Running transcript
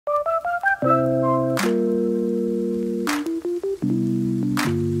And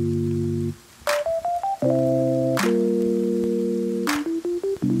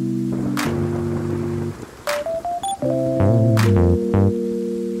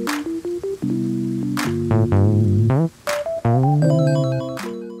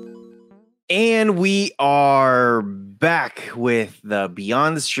we are back with the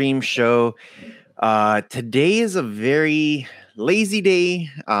Beyond the Stream show. Today is a very lazy day.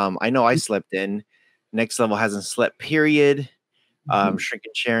 I know I slept in. Next Level hasn't slept, period.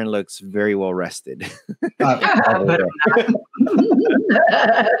 Shrinking Sharon looks very well rested.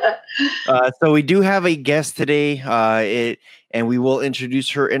 So we do have a guest today, and we will introduce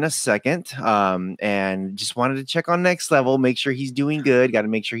her in a second. And just wanted to check on Next Level, make sure he's doing good. Got to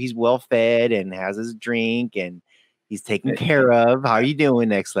make sure he's well fed and has his drink and he's taken care of. How are you doing,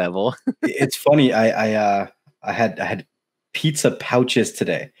 Next Level? It's funny. I had pizza pouches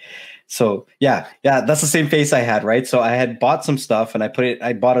today. So yeah, that's the same face I had, right? So I had bought some stuff and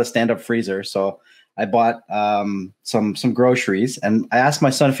I bought a stand-up freezer. So I bought some groceries and I asked my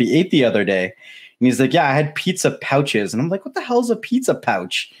son if he ate the other day. And he's like, yeah, I had pizza pouches. And I'm like, what the hell is a pizza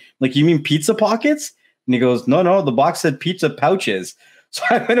pouch? Like, you mean pizza pockets? And he goes, no, the box said pizza pouches. So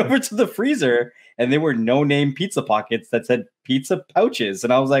I went over to the freezer and there were no-name pizza pockets that said pizza pouches.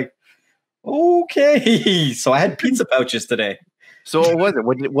 And I was like, okay. So I had pizza pouches today. So what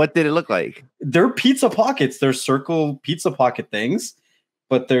was it? What did it look like? They're pizza pockets. They're circle pizza pocket things,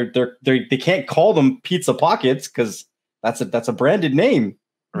 but they can't call them pizza pockets because that's a branded name.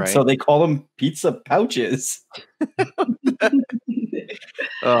 Right. So they call them pizza pouches.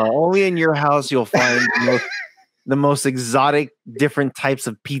 Only in your house you'll find the most exotic, different types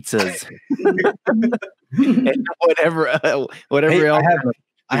of pizzas. And whatever Hey, else.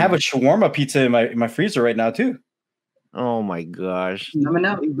 I have a shawarma pizza in my freezer right now too. Oh my gosh!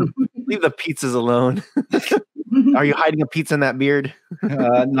 Leave the pizzas alone. Are you hiding a pizza in that beard?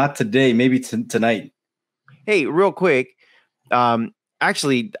 Not today. Maybe tonight. Hey, real quick.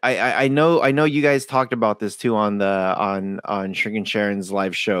 Actually, I know you guys talked about this too on Shrinking Sharon's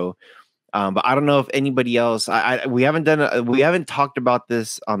live show. But I don't know if anybody else. We haven't talked about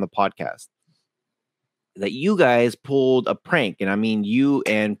this on the podcast. That you guys pulled a prank, and I mean you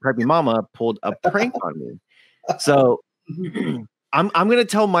and Preppy Mama pulled a prank on me. So I'm gonna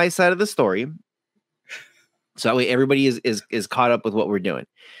tell my side of the story, so that way everybody is caught up with what we're doing.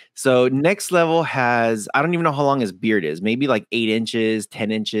 So Next Level has, I don't even know how long his beard is, maybe like 8 inches,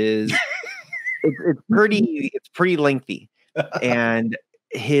 10 inches. It's pretty lengthy, and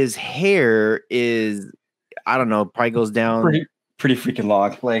his hair is, I don't know, probably goes down pretty freaking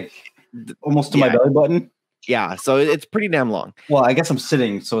long, like almost to my belly button. Yeah, so it's pretty damn long. Well, I guess I'm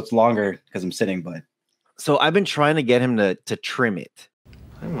sitting, so it's longer because I'm sitting, but. So I've been trying to get him to trim it.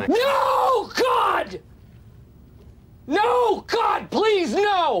 No, God! No, God, please,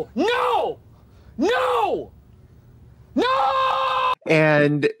 no! No! No! No!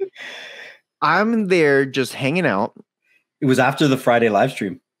 And I'm there just hanging out. It was after the Friday live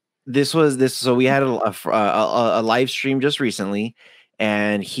stream. So we had a live stream just recently,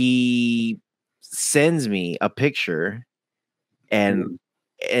 and he sends me a picture and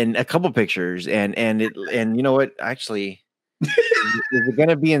a couple pictures and you know what, actually is it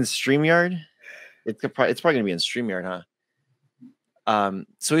gonna be in StreamYard? It's probably gonna be in StreamYard, huh?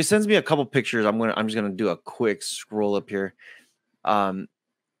 So he sends me a couple pictures. I'm just gonna do a quick scroll up here.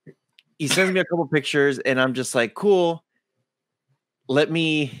 He sends me a couple pictures and I'm just like, cool, let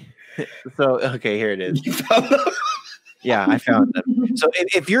me. So okay, here it is. You found them? Yeah, I found them. So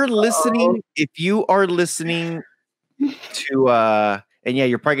if you're listening, if you are listening to and yeah,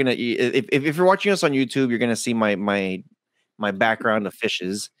 you're probably gonna, if you're watching us on YouTube, you're gonna see my background of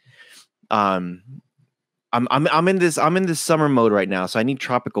fishes. I'm in this summer mode right now, so I need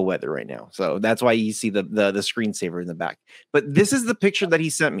tropical weather right now. So that's why you see the screensaver in the back. But this is the picture that he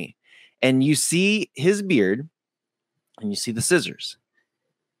sent me, and you see his beard, and you see the scissors,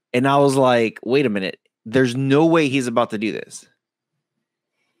 and I was like, wait a minute, there's no way he's about to do this.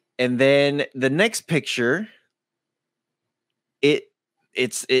 And then the next picture, it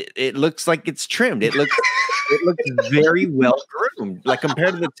looks like it's trimmed. It looks very well groomed, like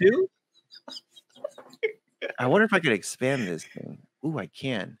compared to the two. I wonder if I could expand this thing. Ooh, I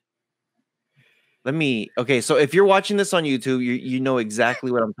can. Okay, so if you're watching this on YouTube, you know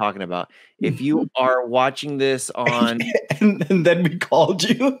exactly what I'm talking about. If you are watching this on and then we called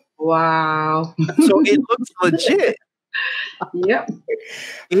you. Wow. So it looks legit. Yep.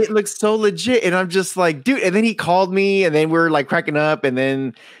 It looks so legit. And I'm just like, dude, and then he called me and then we're like cracking up, and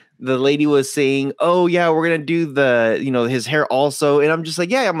then the lady was saying, "Oh yeah, we're gonna do the his hair also," and I'm just like,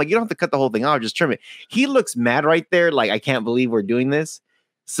 "Yeah." I'm like, "You don't have to cut the whole thing out, just trim it." He looks mad right there, like I can't believe we're doing this.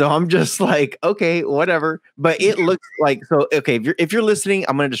 So I'm just like, okay, whatever. But it looks like so. Okay, if you're listening,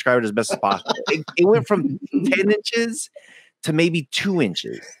 I'm gonna describe it as best as possible. It went from 10 inches to maybe 2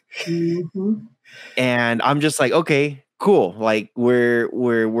 inches, and I'm just like, okay, cool. Like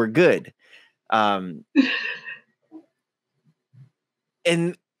we're good. And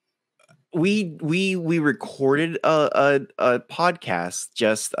we recorded a podcast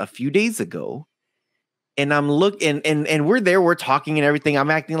just a few days ago, and I'm looking and we're there, we're talking and everything.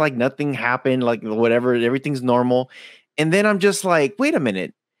 I'm acting like nothing happened, like whatever, everything's normal. And then I'm just like, wait a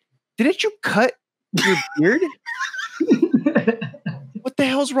minute, didn't you cut your beard? What the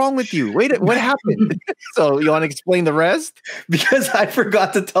hell's wrong with you? Wait, what happened? So you want to explain the rest? Because I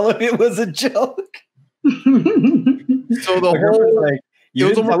forgot to tell him it was a joke. So the whole like, you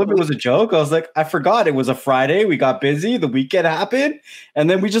didn't tell him it was a joke. I was like, I forgot it was a Friday. We got busy. The weekend happened, and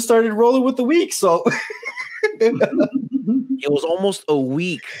then we just started rolling with the week. So it was almost a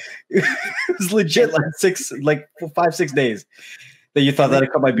week. It was legit like 5-6 days that you thought that I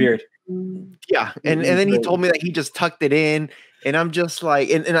cut my beard. Yeah, and then he told me that he just tucked it in, and I'm just like,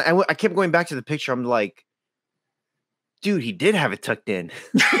 and I kept going back to the picture. I'm like, dude, he did have it tucked in.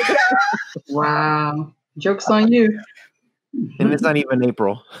 Wow, joke's on you. And it's not even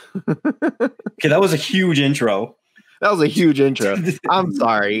April. Okay, that was a huge intro. That was a huge intro. I'm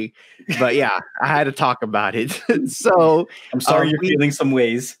sorry, but yeah, I had to talk about it. So I'm sorry you're feeling some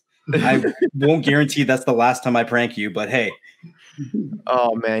ways. I won't guarantee that's the last time I prank you, but hey.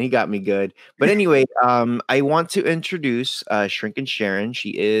 Oh man, he got me good. But anyway, I want to introduce Shrink and Sharon.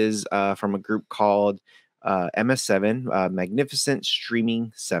 She is from a group called MS7, Magnificent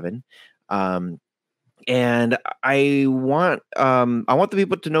Streaming 7. And I want the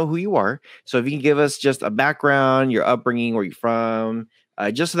people to know who you are. So if you can give us just a background, your upbringing, where you're from,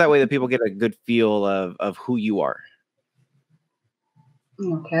 just so that way that people get a good feel of who you are.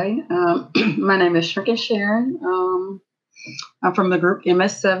 Okay. My name is Shrink and Sharon. I'm from the group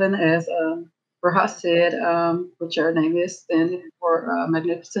MS7, as Rahat said, which our name is standing for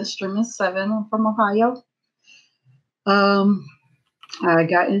Magnificent Streaming 7. I'm from Ohio. I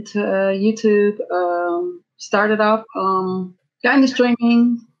got into YouTube, started off, got into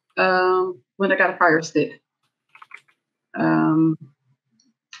streaming when I got a Fire Stick.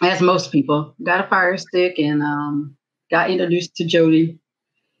 As most people, got a Fire Stick and got introduced to Jody.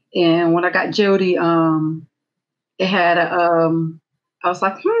 And when I got Jody, it had I was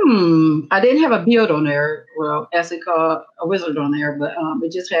like, I didn't have a build on there. Well, as it called a wizard on there, but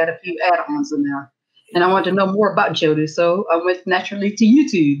it just had a few add-ons in there. And I wanted to know more about Jody, so I went naturally to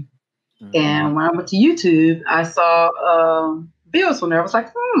YouTube. And when I went to YouTube, I saw builds on there. I was like,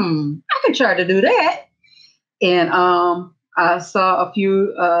 I could try to do that. And I saw a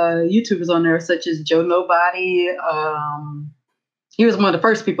few YouTubers on there, such as Joe Nobody. He was one of the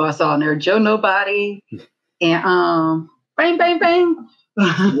first people I saw on there, Joe Nobody. And bang, bang, bang.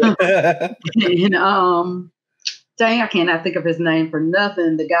 And dang, I cannot think of his name for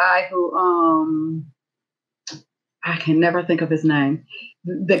nothing. The guy who I can never think of his name.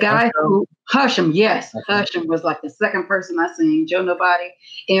 The guy who Husham, yes. Husham was like the second person I seen, Joe Nobody.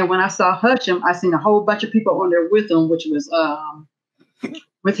 And when I saw Husham, I seen a whole bunch of people on there with him, which was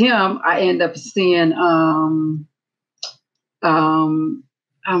with him, I ended up seeing oh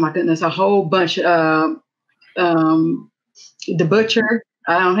my goodness, a whole bunch The Butcher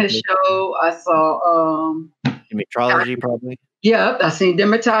on his show. I saw Metrology, probably. Yeah, I seen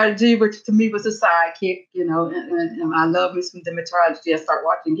Dermatology, which to me was a sidekick, and I love me some Dermatology. I started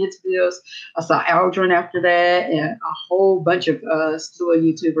watching his videos. I saw Aldrin after that, and a whole bunch of slew of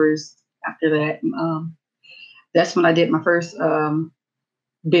YouTubers after that. That's when I did my first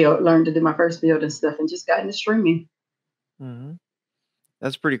build, learned to do my first build and stuff, and just got into streaming. Mm-hmm.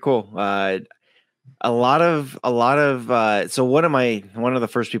 That's pretty cool. A lot of so one of the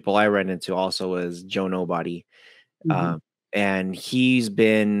first people I ran into also was Joe Nobody. And he's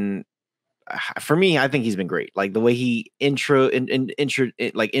been, for me, I think he's been great. Like the way he intro in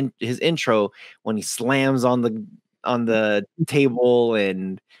his intro when he slams on the table,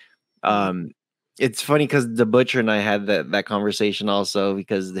 and it's funny because the Butcher and I had that conversation also,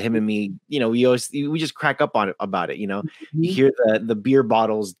 because him and me, we just crack up on it about it. You hear the beer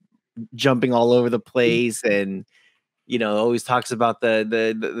bottles jumping all over the place, and always talks about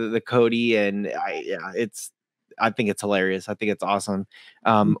the Cody, and I think it's hilarious. I think it's awesome.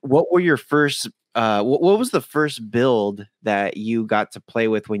 What were your first? What was the first build that you got to play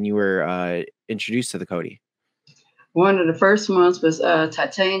with when you were introduced to the Cody? One of the first ones was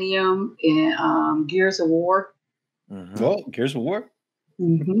Titanium and Gears of War. Well, Gears of War.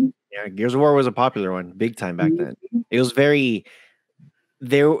 Mm-hmm. Yeah, Gears of War was a popular one, big time back then. Mm-hmm. It was very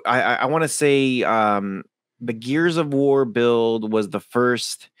there. I want to say the Gears of War build was the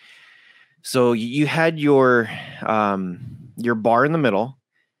first. So you had your bar in the middle,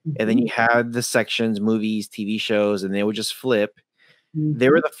 and then you had the sections, movies, TV shows, and they would just flip. They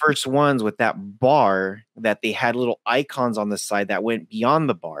were the first ones with that bar that they had little icons on the side that went beyond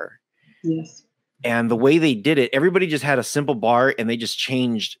the bar. Yes. And the way they did it, everybody just had a simple bar and they just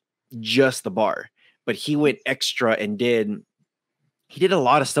changed just the bar. But he went extra and he did a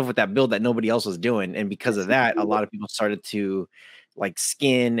lot of stuff with that build that nobody else was doing. And because of that, a lot of people started to like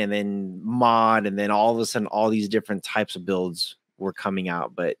skin and then mod, and then all of a sudden all these different types of builds were coming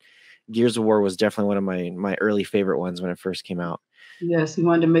out. But Gears of War was definitely one of my early favorite ones when it first came out. Yes, he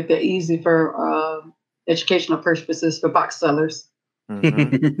wanted to make that easy for educational purposes for box sellers.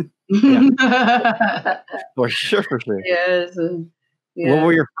 Mm-hmm. For sure. Yes. Yeah. What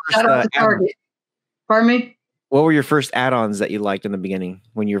were your first Shout out to Target. Pardon me? What were your first add-ons that you liked in the beginning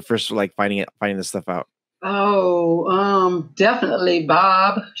when you were first like finding this stuff out? Oh, definitely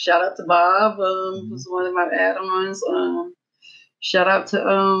Bob. Shout out to Bob. Was one of my add-ons. Shout out to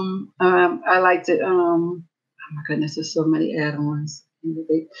I liked it. Oh my goodness, there's so many add-ons.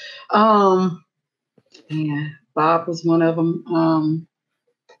 Yeah, Bob was one of them.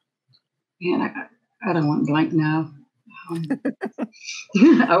 Man, I don't want blank now.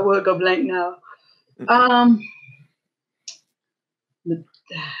 I will go blank now. I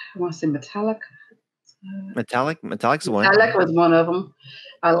want to say Metallic. Metallic's the one. Metallic was one of them.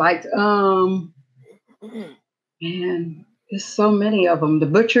 I liked. Man, there's so many of them. The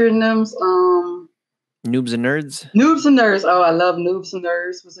Butcher and them's. Noobs and Nerds. Noobs and Nerds. Oh, I love Noobs and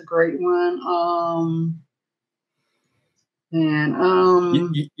Nerds. Was a great one.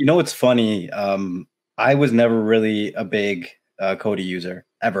 You know what's funny? I was never really a big Cody user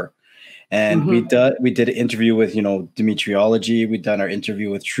ever, and we did an interview with Dimitriology. We've done our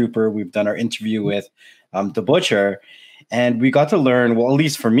interview with Trooper. We've done our interview with the Butcher, and we got to learn. Well, at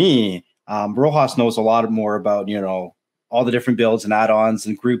least for me, Rojas knows a lot more about all the different builds and add-ons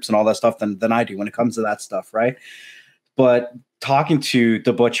and groups and all that stuff than I do when it comes to that stuff, right? But talking to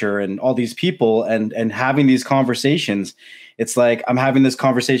the Butcher and all these people and having these conversations, it's like I'm having this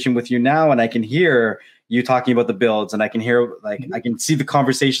conversation with you now, and I can hear you talking about the builds, and I can hear I can see the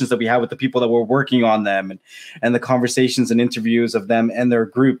conversations that we have with the people that were working on them, and the conversations and interviews of them and their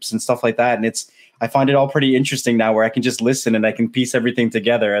groups and stuff like that. And I find it all pretty interesting now, where I can just listen and I can piece everything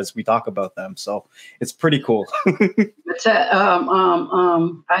together as we talk about them. So it's pretty cool. I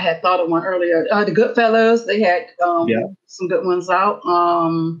had thought of one earlier. The Goodfellas, they had some good ones out.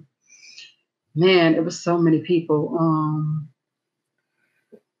 Man, it was so many people.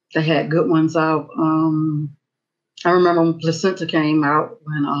 They had good ones out. I remember when Placenta came out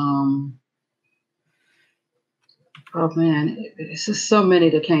when oh man, it's just so many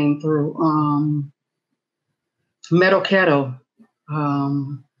that came through. Metal Kettle.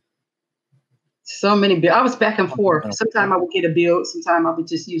 So many. I was back and forth. Sometimes I would get a build. Sometimes I would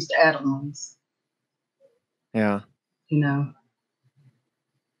just use the add-ons. Yeah.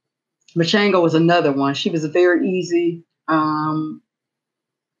 Machango was another one. She was very easy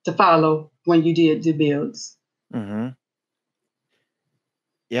to follow when you did the builds. Mm-hmm.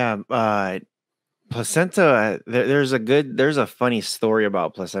 Yeah. Placenta, there's a funny story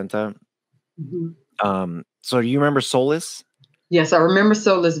about Placenta. Mm-hmm. So do you remember Solus? Yes, I remember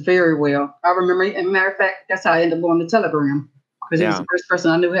Solus very well. I remember, as a matter of fact, that's how I ended up on the Telegram, because he was the first person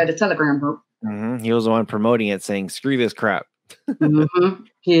I knew who had a Telegram group. Mm-hmm. He was the one promoting it, saying "Screw this crap." Mm-hmm.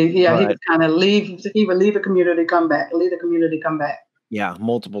 He would kind of leave. He would leave the community, come back. Leave the community, come back. Yeah,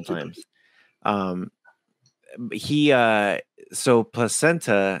 multiple times. So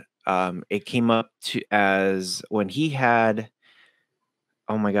Placenta, it came up to as when he had,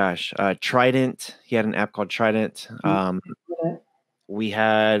 oh my gosh, Trident. He had an app called Trident. We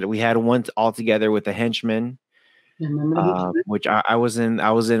had one all together with the Henchman, which I was in.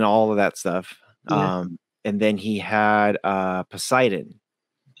 I was in all of that stuff. Yes. And then he had Poseidon.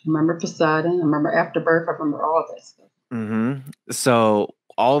 I remember Poseidon. I remember Afterbirth. I remember all that stuff. Mm-hmm. So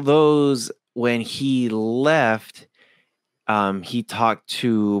all those, when he left, he talked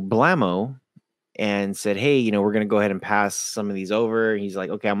to Blamo and said, "Hey, we're going to go ahead and pass some of these over." He's like,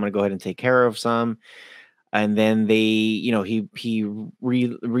 "Okay, I'm going to go ahead and take care of some." And then they, he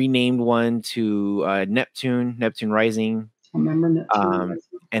renamed one to Neptune Rising. I remember Neptune.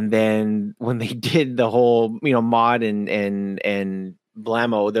 And then when they did the whole, mod and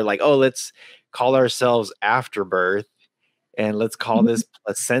Blamo, they're like, "Oh, let's call ourselves Afterbirth, and let's call this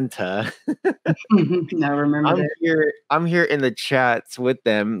Placenta. I remember that. I'm here in the chats with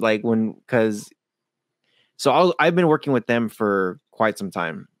them, like I've been working with them for quite some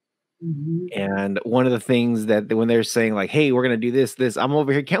time. And one of the things that when they're saying like, hey, we're gonna do this, I'm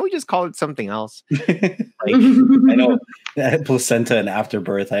over here. Can't we just call it something else? Like, I know that Placenta and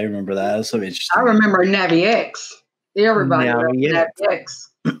Afterbirth. I remember that. That was so interesting. I remember Navi X. Everybody Navi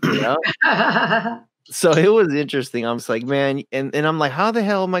X. Yeah. So it was interesting. I was like, man, and I'm like, how the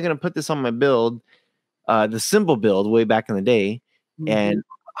hell am I gonna put this on my build? The symbol build way back in the day. And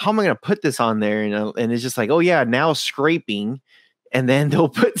how am I gonna put this on there? And it's just like, oh yeah, now scraping. And then they'll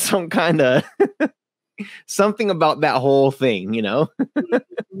put some kind of something about that whole thing, the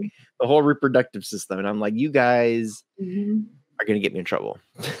whole reproductive system. And I'm like, you guys are going to get me in trouble.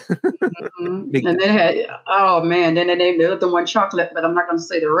 And they had, then they named the other one Chocolate, but I'm not going to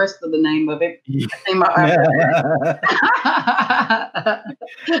say the rest of the name of it.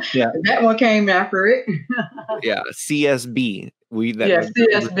 That one came after it. Yeah, CSB.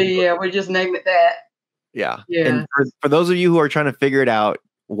 CSB. We just named it that. Yeah. And for those of you who are trying to figure it out,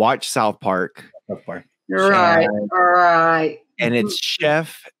 watch South Park. Right. All right. And it's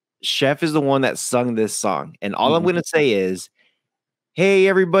Chef. Chef is the one that sung this song. And all I'm going to say is, hey,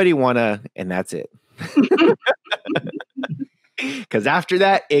 everybody wanna, and that's it. Because after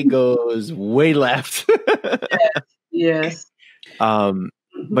that, it goes way left. Yes.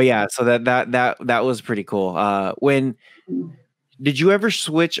 But yeah, so that was pretty cool. Did you ever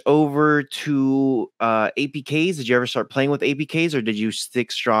switch over to APKs? Did you ever start playing with APKs, or did you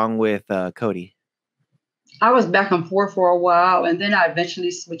stick strong with Cody? I was back and forth for a while, and then I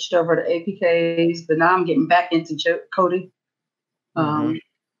eventually switched over to APKs. But now I'm getting back into Cody, and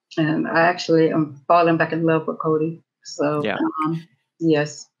I actually am falling back in love with Cody. So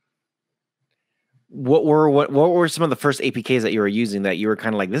yes. What were some of the first APKs that you were using that you were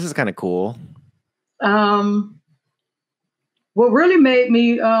kind of like, this is kind of cool? What really made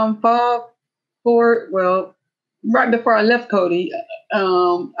me fall for it, well, right before I left Cody,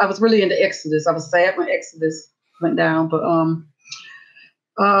 I was really into Exodus. I was sad when Exodus went down, but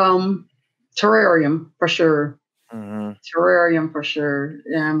Terrarium for sure. Terrarium for sure.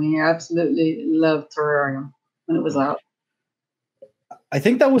 Yeah, I mean, I absolutely loved Terrarium when it was out. I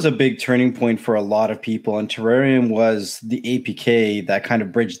think that was a big turning point for a lot of people, and Terrarium was the APK that kind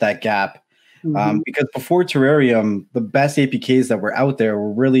of bridged that gap. Because before Terrarium, the best APKs that were out there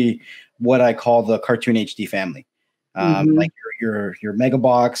were really what I call the Cartoon HD family. Like your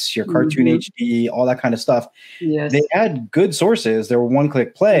Megabox, your Cartoon HD, all that kind of stuff. Yes. They had good sources. They were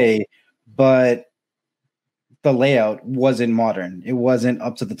one-click play, but the layout wasn't modern. It wasn't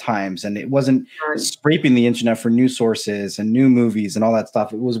up to the times, and it wasn't scraping the internet for new sources and new movies and all that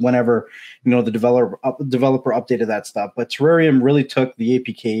stuff. It was whenever, the developer updated that stuff. But Terrarium really took the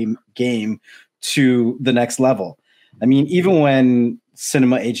APK game to the next level. I mean, even when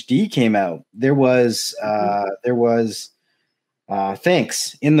Cinema HD came out, there was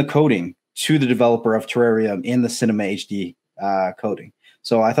thanks in the coding to the developer of Terrarium in the Cinema HD coding.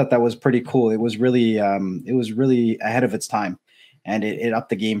 So I thought that was pretty cool. It was really ahead of its time, and it upped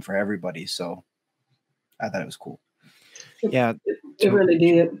the game for everybody. So I thought it was cool. Yeah, it really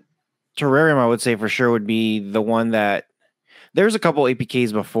did. Terrarium, I would say for sure would be the one that there's a couple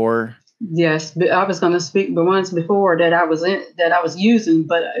APKs before. Yes, but I was going to speak the ones before that I was using,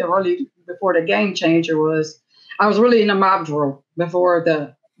 but really before the game changer I was really in a Mobdro before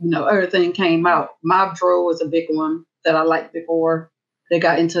everything came out. Mobdro was a big one that I liked before they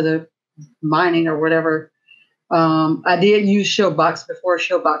got into the mining or whatever. I did use Showbox before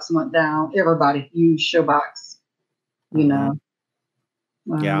Showbox went down. Everybody used Showbox, Yeah.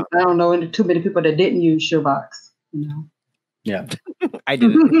 I don't know too many people that didn't use Showbox, Yeah. I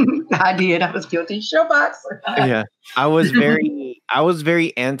didn't. I did. I was guilty of Showbox. Yeah. I was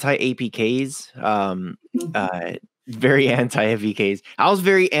very anti APKs. Very anti APKs. I was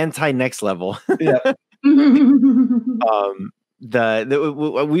very anti next level. Yeah.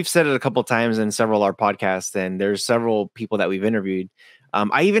 We've said it a couple times in several of our podcasts, and there's several people that we've interviewed.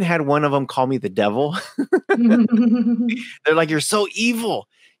 I even had one of them call me the devil. They're like, "You're so evil.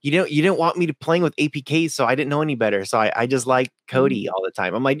 You didn't want me to playing with APKs, so I didn't know any better. So I just liked Cody all the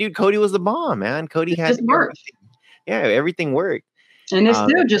time." I'm like, dude, Cody was the bomb, man. Cody had worked. Yeah, everything worked. And it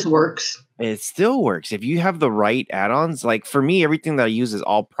still just works. It still works. If you have the right add-ons, like for me, everything that I use is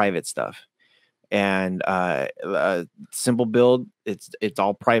all private stuff. And simple build, it's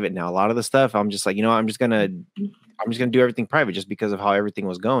all private now. A lot of the stuff I'm just like, I'm just gonna do everything private just because of how everything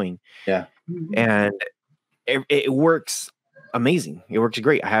was going. Yeah. And it works amazing. It works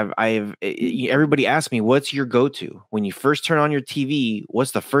great. Everybody asks me, what's your go-to when you first turn on your TV?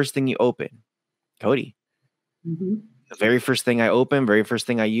 What's the first thing you open? Kodi. Mm-hmm. The very first thing I open, very first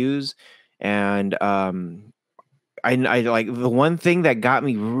thing I use. And I like the one thing that got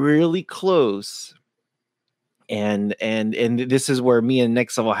me really close. And this is where me and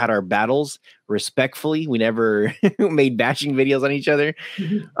Next Level had our battles respectfully. We never made bashing videos on each other.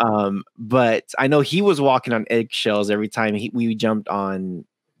 But I know he was walking on eggshells every time we jumped on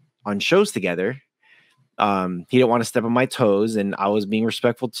shows together. He didn't want to step on my toes, and I was being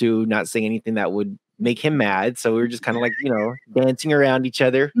respectful too, not saying anything that would make him mad. So we were just kind of like, dancing around each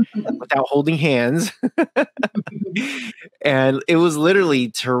other without holding hands. And it was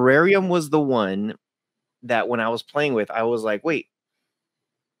literally Terrarium was the one that when I was playing with, I was like, wait,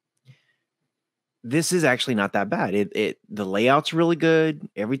 this is actually not that bad. The layout's really good.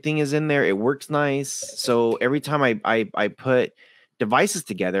 Everything is in there. It works nice. So every time I put devices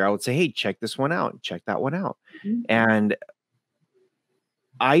together, I would say, hey, check this one out. Check that one out. Mm-hmm. And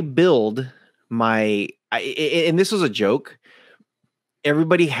I build and this was a joke.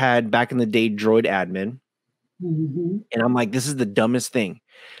 Everybody had back in the day Droid Admin. Mm-hmm. And I'm like, this is the dumbest thing.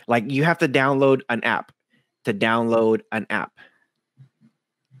 Like, you have to download an app to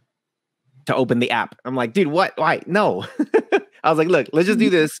open the app. I'm like, dude, what? Why? No. I was like, look, let's just do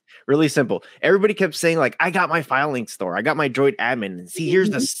this really simple. Everybody kept saying, like, I got my file link store. I got my Droid Admin. And see, here's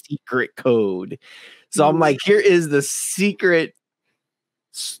the secret code. So I'm like, here's the secret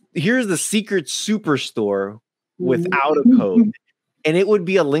superstore without a code. And it would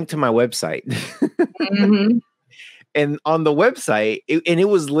be a link to my website. Mm-hmm. And on the website, it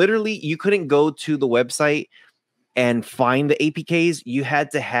was literally, you couldn't go to the website and find the APKs. You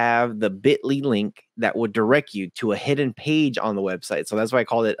had to have the bit.ly link that would direct you to a hidden page on the website. So that's why I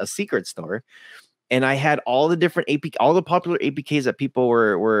called it a secret store. And I had all the different all the popular APKs that people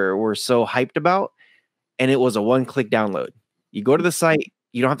were so hyped about. And it was a one-click download. You go to the site,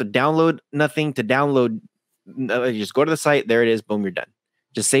 you don't have to download nothing to download. You just go to the site, there it is, boom, you're done.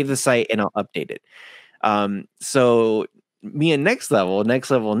 Just save the site and I'll update it. So me and Next Level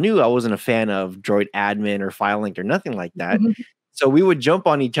knew I wasn't a fan of Droid Admin or File Link or nothing like that. Mm-hmm. So we would jump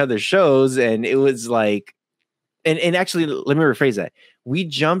on each other's shows, and it was like, and actually, let me rephrase that. We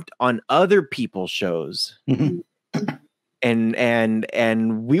jumped on other people's shows, mm-hmm.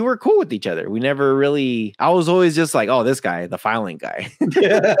 and we were cool with each other. We never really. I was always just like, oh, this guy, the File Link guy.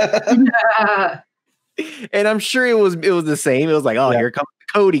 And I'm sure it was the same. It was like, oh, here comes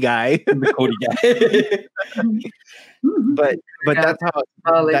the Kodi guy. The Kodi guy. but that's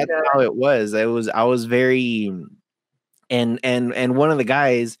how it was. I was very and one of the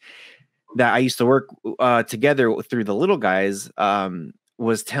guys that I used to work together through the little guys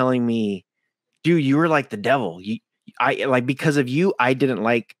was telling me, dude, you were like the devil. I like, because of you, I didn't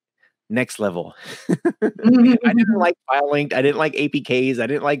like Next Level. I didn't like File Linked. I didn't like APKs. I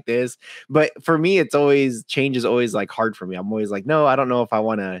didn't like this. But for me, change is always like hard for me. I'm always like, no, I don't know if I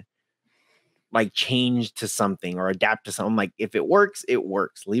want to like change to something or adapt to something. Like, if it works, it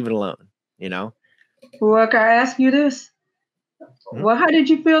works. Leave it alone, Well, can I ask you this? Mm-hmm. Well, how did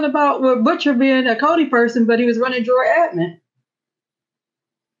you feel about Butcher being a Kodi person, but he was running Droid Admin?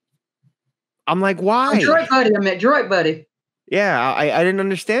 I'm like, why? Droid Buddy. I meant Droid Buddy. Yeah, I didn't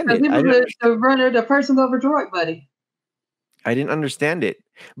understand it. He was the person over Droid Buddy. I didn't understand it.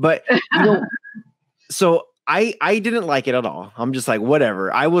 But, so I didn't like it at all. I'm just like,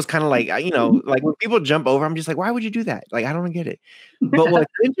 whatever. I was kind of like, like when people jump over, I'm just like, why would you do that? Like, I don't get it. But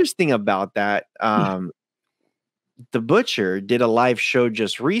what's interesting about that, the Butcher did a live show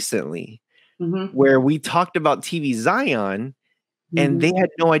just recently where we talked about TV Zion, and they had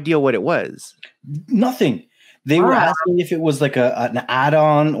no idea what it was. Nothing. They were asking if it was like an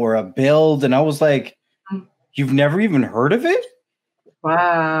add-on or a build, and I was like, you've never even heard of it?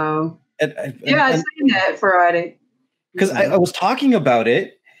 Wow. I seen that Friday. Because I was talking about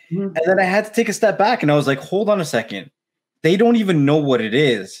it, and then I had to take a step back, and I was like, hold on a second. They don't even know what it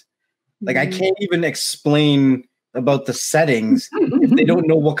is. Like, I can't even explain about the settings if they don't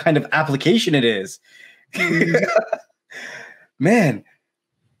know what kind of application it is. Man,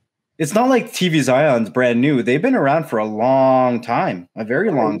 it's not like TV Zion's brand new. They've been around for a long time, a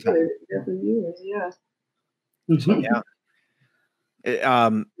very long time. For years, yeah. So, yeah.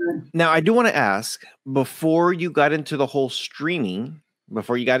 Now, I do want to ask, before you got into the whole streaming,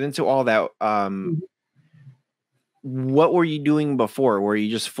 before you got into all that, what were you doing before? Were you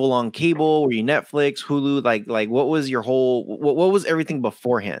just full on cable? Were you Netflix, Hulu? Like what was your whole? What was everything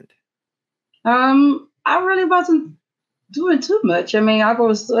beforehand? I really wasn't doing too much. I mean, I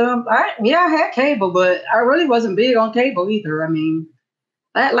was, I had cable, but I really wasn't big on cable either. I mean,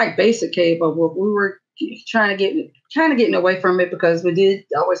 I had like basic cable, but we were getting away from it because we did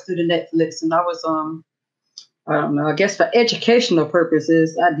always do the Netflix, and I was, I don't know, I guess for educational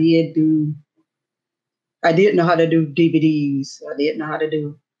purposes, I did know how to do DVDs. I did know how to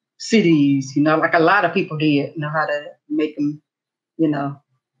do CDs, like a lot of people did know how to make them, the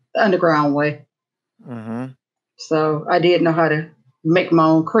underground way. Mm-hmm. So I did know how to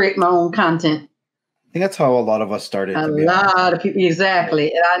create my own content. I think that's how a lot of us started. A lot of people,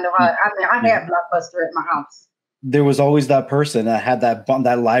 exactly. And I know how. I mean, I had Blockbuster at my house. There was always that person that had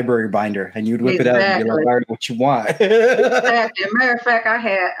that library binder, and you'd whip it out and be like, "All right, what you want?" Exactly. As a matter of fact, I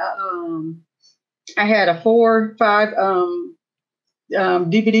had a 4 or 5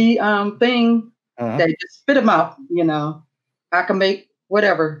 DVD thing that just spit them out. I can make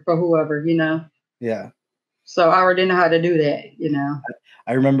whatever for whoever. Yeah. So I already know how to do that.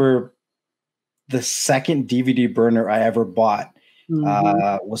 I remember the second DVD burner I ever bought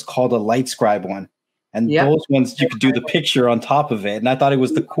was called a Light Scribe one. And those ones, you could do the picture on top of it. And I thought it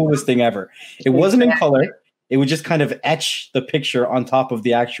was the coolest thing ever. It wasn't in color. It would just kind of etch the picture on top of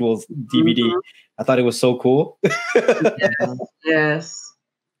the actual DVD. I thought it was so cool. Yes.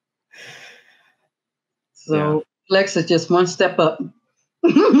 So Plex is just one step up.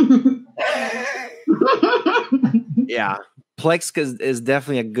 Yeah. Plex is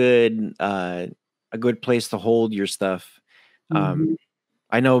definitely a good place to hold your stuff.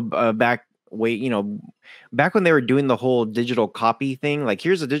 I know back when they were doing the whole digital copy thing, like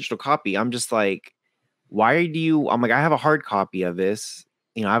here's a digital copy. I'm just like, I'm like, I have a hard copy of this.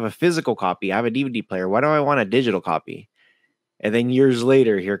 I have a physical copy. I have a DVD player. Why do I want a digital copy? And then years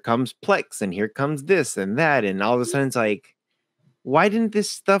later, here comes Plex and here comes this and that. And all of a sudden it's like, why didn't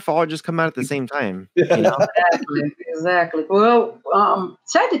this stuff all just come out at the same time? Exactly. Well,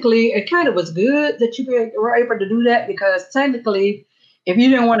 technically, it kind of was good that you were able to do that because technically, if you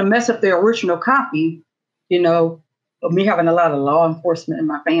didn't want to mess up the original copy, me having a lot of law enforcement in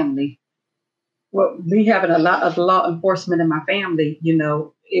my family,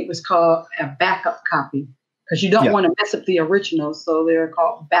 it was called a backup copy because you don't want to mess up the original, so they're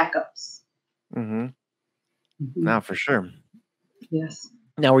called backups. No, for sure. Yes.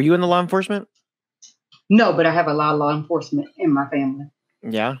 Now, were you in the law enforcement? No, but I have a lot of law enforcement in my family.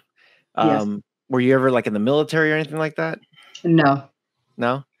 Yeah. Yes. Were you ever like in the military or anything like that? No.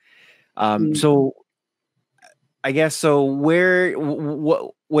 No. So I guess with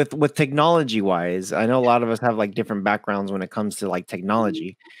technology wise, I know a lot of us have like different backgrounds when it comes to like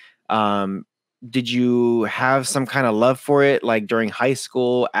technology. Did you have some kind of love for it, like during high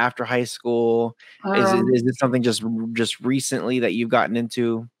school, after high school? Is it something just recently that you've gotten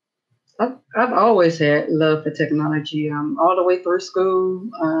into? I've always had love for technology. All the way through school,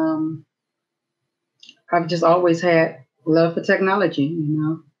 I've just always had love for technology.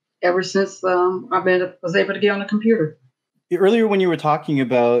 Ever since was able to get on a computer. Earlier, when you were talking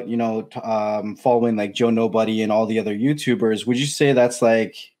about following like Joe Nobody and all the other YouTubers, would you say that's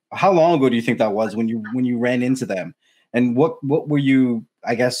like how long ago do you think that was when you ran into them, and what were you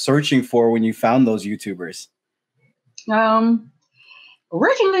searching for when you found those YouTubers?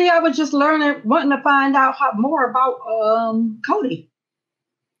 Originally, I was just wanting to find out more about Cody.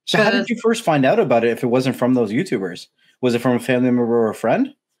 So how did you first find out about it if it wasn't from those YouTubers? Was it from a family member or a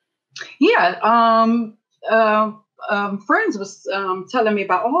friend? Yeah. Friends was telling me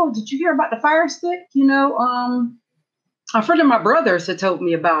about, did you hear about the Fire Stick? A friend of my brothers had told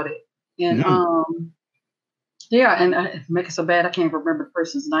me about it. And and it makes it so bad I can't remember the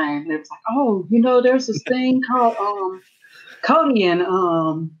person's name. It was like, there's this thing called Cody, and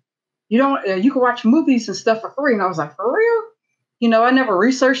you can watch movies and stuff for free. And I was like, for real? I never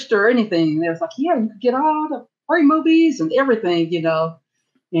researched or anything. And it was like, yeah, you could get all the free movies and everything,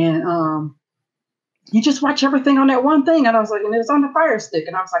 and you just watch everything on that one thing. And I was like, and it was on the Fire Stick.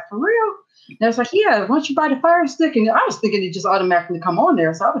 And I was like, for real? And I was like, yeah, once you buy the Fire Stick, and I was thinking it just automatically come on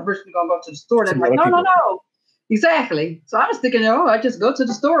there. So I was originally going to go to the store, and I'm like, no. Exactly. So I was thinking, I just go to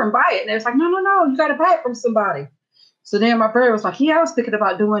the store and buy it. And they was like, no, you got to buy it from somebody. So then my brother was like, yeah, I was thinking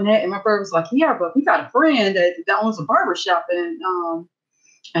about doing that. And my brother was like, yeah, but we got a friend that owns a barbershop, and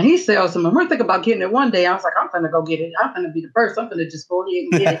he sells them. And we're thinking about getting it one day. I was like, I'm going to go get it. I'm going to be the first. I'm going to just go ahead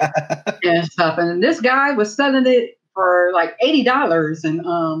and get it and stuff. And this guy was selling it for like $80.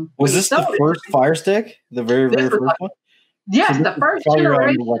 And was this the first Fire Stick? The very first one? Yes, so the first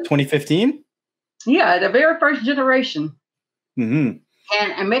generation. What, 2015? Yeah, the very first generation. Mm-hmm.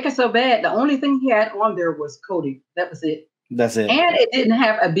 And make it so bad, the only thing he had on there was Cody. That was it. That's it. And it didn't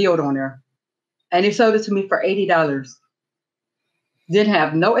have a build on there. And he sold it to me for $80. Didn't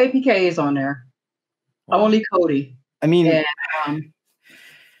have no APKs on there. Wow. Only Cody. I mean, And,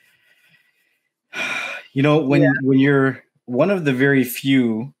 you know, when you're one of the very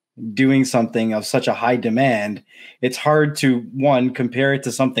few doing something of such a high demand, it's hard to, one, compare it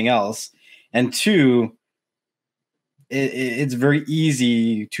to something else, and two, it's very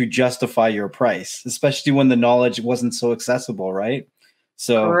easy to justify your price, especially when the knowledge wasn't so accessible, right?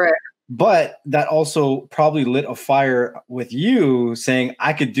 So, correct. but that also probably lit a fire with you saying,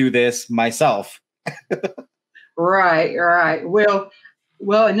 I could do this myself. Right. Well,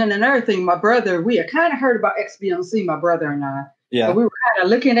 and then another thing, my brother, we had kind of heard about XBMC, my brother and I. Yeah. And we were kind of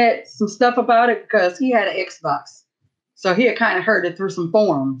looking at some stuff about it because he had an Xbox. So he had kind of heard it through some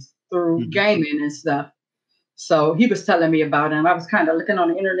forums, through gaming and stuff. So he was telling me about it, and I was kind of looking on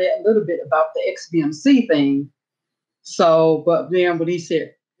the internet a little bit about the XBMC thing. So, but then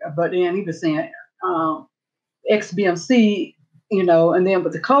he was saying XBMC, you know, and then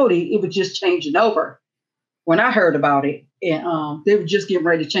with the Kodi, it was just changing over. When I heard about it, and they were just getting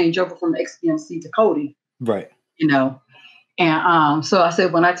ready to change over from XBMC to Kodi, right? You know, and so I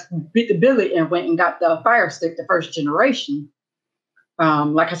said when I bit the billet and went and got the Fire Stick, the first generation.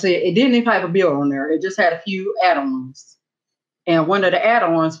 Like I said, it didn't even have a build on there. It just had a few add-ons, and one of the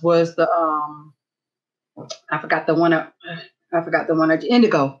add-ons was the I forgot the one at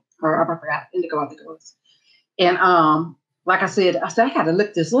Indigo, or I forgot Indigo, I think it was. And like I said, I got to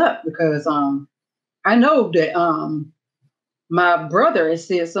look this up because I know that my brother has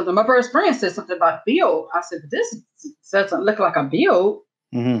said something. My brother's friend said something about build. I said, this doesn't look like a build.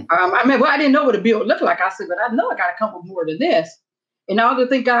 Mm-hmm. I didn't know what a build looked like. I said, but I know I got to come with more than this. And all the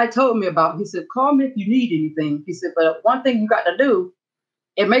thing guy told me about, he said, call me if you need anything. He said, but one thing you got to do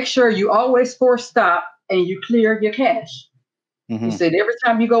is make sure you always force stop and you clear your cache. Mm-hmm. He said, every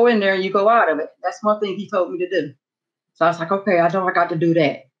time you go in there, you go out of it. That's one thing he told me to do. So I was like, okay, I know I got to do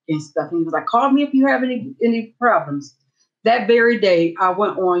that and stuff. And he was like, call me if you have any problems. That very day, I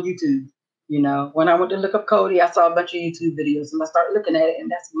went on YouTube. You know, when I went to look up Kodi, I saw a bunch of YouTube videos and I started looking at it. And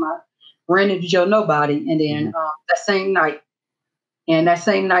that's when I ran into Joe Nobody. And then that same night,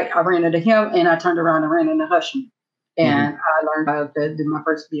 I ran into him and I turned around and ran into Hushman. And I learned how to do my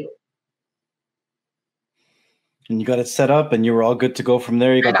first build. And you got it set up and you were all good to go from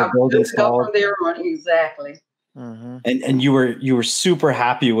there. You got the build installed. From there on, exactly. Mm-hmm. And you were super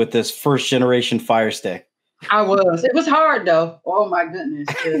happy with this first generation Fire Stick. I was. It was hard though. Oh my goodness.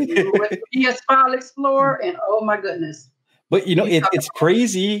 With PS File Explorer and oh my goodness. But you know, it's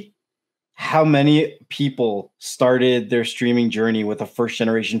crazy how many people started their streaming journey with a first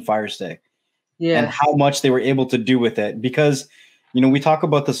generation Fire Stick. Yes. And how much they were able to do with it. Because, you know, we talk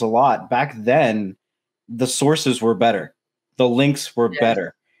about this a lot. Back then, the sources were better. The links were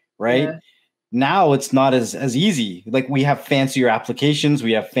better, right? Yeah. Now it's not as easy. Like we have fancier applications,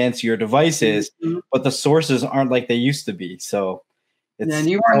 we have fancier devices, but the sources aren't like they used to be. So it's and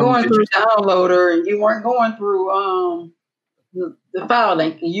you weren't going through Downloader, and you weren't going through the file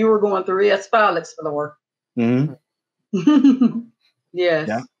link, and you were going through PS File Explorer. Mm-hmm. Yes.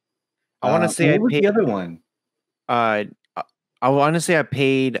 Yeah. I want to say I paid the other one. I want to say I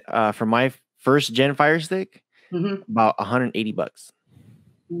paid for my first gen Fire Stick about $180.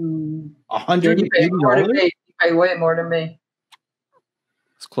 $180? You pay way more than me.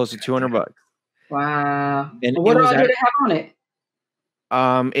 It's close to $200. Wow. And what all did it have on it?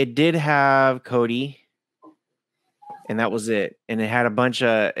 It did have Kodi, and that was it. And it had a bunch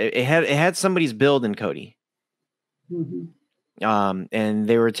of it had somebody's build in Kodi. And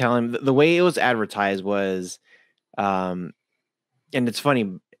they were telling the way it was advertised was, and it's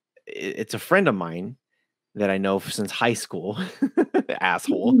funny, it's a friend of mine that I know since high school.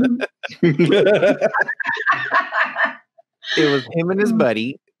 Asshole. It was him and his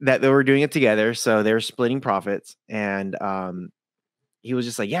buddy that they were doing it together. So they were splitting profits. And he was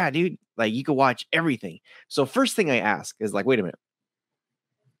just like, yeah, dude, like you could watch everything. So first thing I ask is like, wait a minute.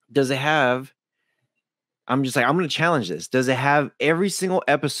 Does it have, I'm just like, I'm going to challenge this. Does it have every single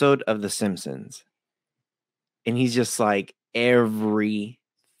episode of The Simpsons? And he's just like, everything.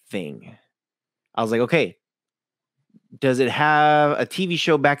 I was like, okay. Does it have a TV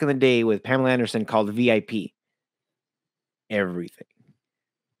show back in the day with Pamela Anderson called VIP? Everything.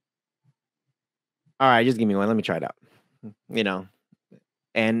 All right, just give me one. Let me try it out. You know,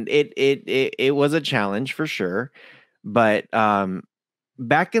 and it was a challenge for sure. But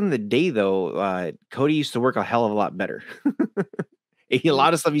back in the day, though, Kodi used to work a hell of a lot better. A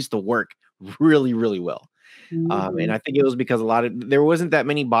lot of stuff used to work really, really well. And I think it was because there wasn't that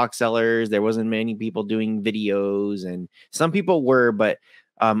many box sellers. There wasn't many people doing videos, and some people were, but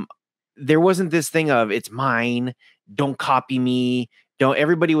there wasn't this thing of it's mine don't copy me. Don't.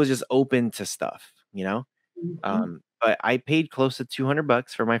 Everybody was just open to stuff, you know. But I paid close to $200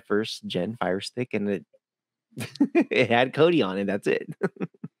 for my first gen Fire Stick, and it it had Cody on it. That's it.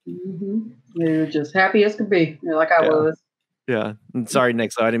 You're just happy as could be, like I was. Yeah. Sorry,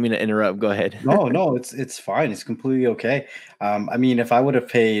 Nick. So I didn't mean to interrupt. Go ahead. No, it's fine. It's completely okay. I mean, if I would have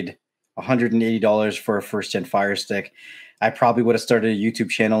paid $180 for a first gen Fire Stick, I probably would have started a YouTube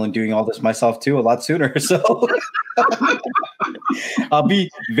channel and doing all this myself too a lot sooner. So I'll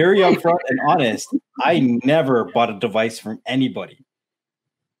be very upfront and honest. I never bought a device from anybody.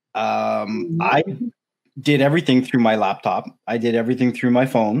 I did everything through my laptop. I did everything through my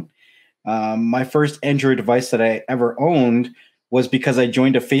phone. My first Android device that I ever owned was because I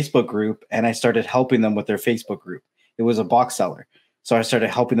joined a Facebook group and I started helping them with their Facebook group. It was a box seller. So I started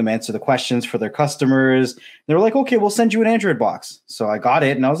helping them answer the questions for their customers. They were like, okay, we'll send you an Android box. So I got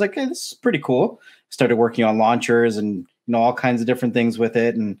it and I was like, hey, this is pretty cool. Started working on launchers and all kinds of different things with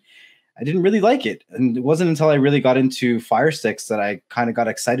it. And I didn't really like it. And it wasn't until I really got into Fire Sticks that I kind of got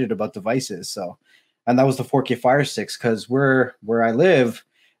excited about devices. So, and that was the 4K Fire Sticks, because where I live,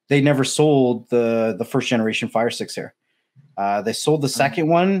 they never sold the first generation Fire Sticks here. They sold the second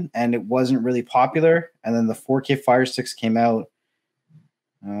one and it wasn't really popular. And then the 4K Fire Sticks came out.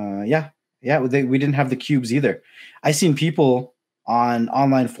 We didn't have the cubes either. I seen people on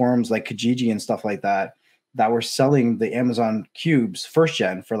online forums like Kijiji and stuff like that were selling the Amazon cubes first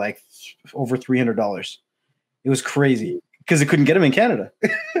gen for like over $300. It was crazy because they couldn't get them in Canada.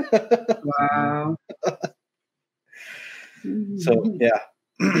 Wow. So yeah.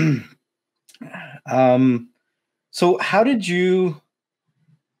 So how did you?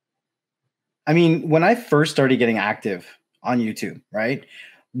 I mean, when I first started getting active on YouTube, right?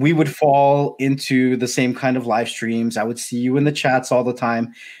 We would fall into the same kind of live streams. I would see you in the chats all the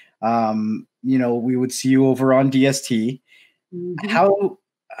time. We would see you over on DST.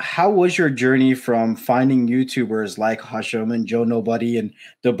 How was your journey from finding YouTubers like Hashem and Joe Nobody and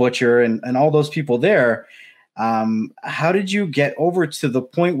The Butcher and all those people there? How did you get over to the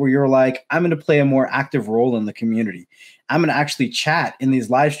point where you're like, I'm going to play a more active role in the community? I'm going to actually chat in these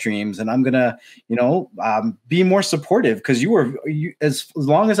live streams and I'm going to, be more supportive, because as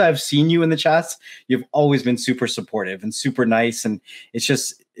long as I've seen you in the chats, you've always been super supportive and super nice. And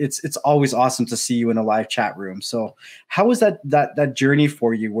it's always awesome to see you in a live chat room. So how was that journey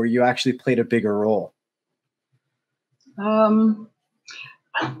for you where you actually played a bigger role? I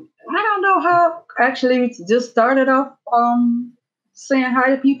don't know how actually just started off saying hi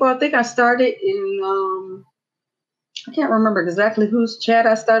to people. I think I started in I can't remember exactly whose chat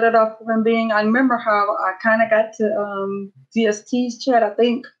I started off from being. I remember how I kind of got to DST's chat. I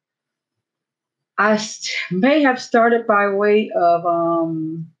think I may have started by way of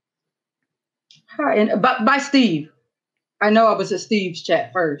by Steve. I know I was at Steve's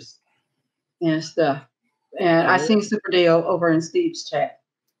chat first and stuff. And I seen Super Dale over in Steve's chat.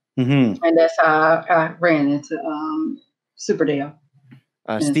 And that's how I ran into Super Dale.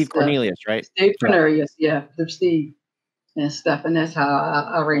 Steve Cornelius, right? Steve Cornelius, yeah, through Steve and stuff. And that's how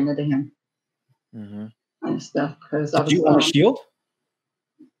I ran into him and stuff. Because I was you own a Shield?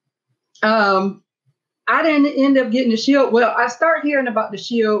 I didn't end up getting the Shield. Well, I started hearing about the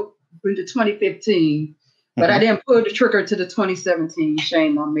Shield in 2015, but I didn't pull the trigger to the 2017.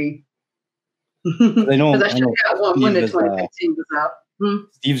 Shame on me. Because I should have got one when the 2015 was out.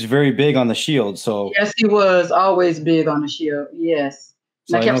 Steve's very big on the Shield, so yes, he was always big on the Shield. Yes,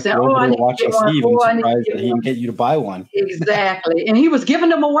 so and I kept saying, "Oh, I need to get one." Steve, I'm surprised that he didn't get you to buy one. Exactly, and he was giving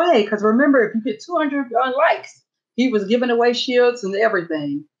them away because remember, if you get 200 likes, he was giving away shields and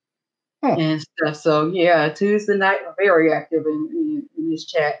everything and stuff. So yeah, Tuesday night, very active in his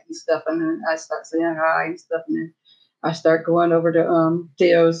chat and stuff, and then I start saying hi and stuff, and then I start going over to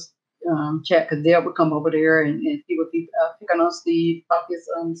Dale's chat, because Dale would come over there and he would be picking on Steve about his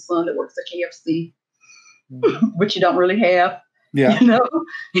son that works at KFC, which you don't really have, and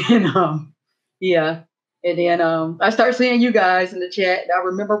yeah. And then I start seeing you guys in the chat. I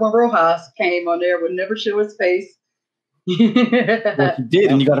remember when Rojas came on there, would never show his face. Well, he did,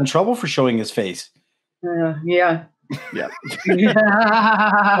 and you got in trouble for showing his face. Yeah. Do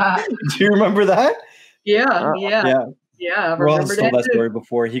you remember that? Yeah, I remember told that story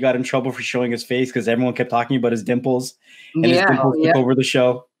before. He got in trouble for showing his face because everyone kept talking about his dimples, and his dimples took over the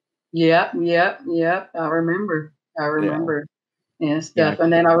show. I remember and stuff.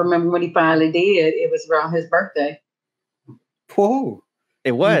 And then I remember when he finally did, it was around his birthday. Whoa.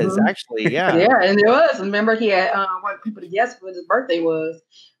 It was actually, yeah. Yeah, and it was. Remember, he had want people to guess what his birthday was,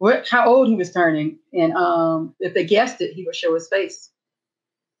 how old he was turning, and if they guessed it, he would show his face.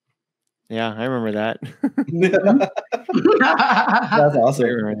 Yeah, I remember that. That's awesome. I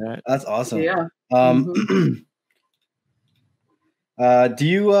remember that. That's awesome. Yeah. Do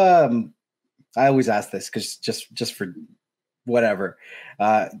you I always ask this because just for whatever.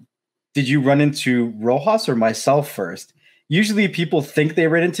 Did you run into Rojas or myself first? Usually people think they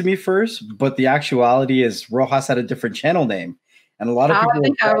ran into me first, but the actuality is Rojas had a different channel name. And a lot of people I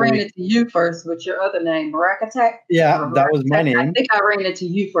think I ran into you first with your other name, Rack Attack. Yeah, that was my name. I think I ran into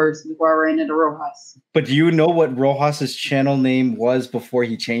you first before I ran into Rojas. But do you know what Rojas's channel name was before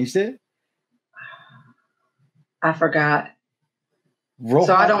he changed it? I forgot. Rojas,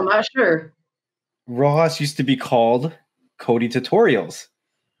 So I'm not sure. Rojas used to be called Cody Tutorials.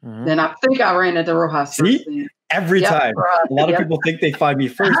 Then I think I ran into Rojas first. Then. Every time. A lot of people think they find me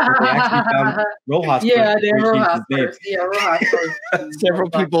first, but they actually found Rojas first. Yeah, then Rojas first. Yeah, Rojas first. Several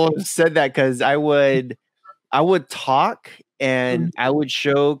people have said that because I would talk and I would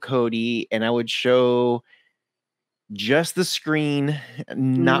show Cody and I would show just the screen,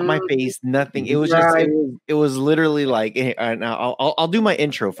 not my face, nothing. It was just it was literally like, and I'll do my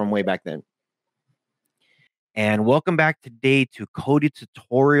intro from way back then. And welcome back today to Cody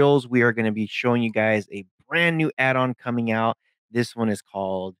Tutorials. We are going to be showing you guys a brand new add-on coming out. This one is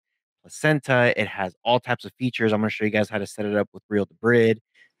called Placenta. It has all types of features. I'm going to show you guys how to set it up with Reel to Brid.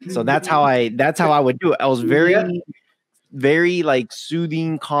 So that's how I would do it. I was very like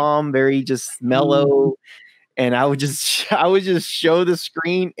soothing, calm, very just mellow. And I would just show the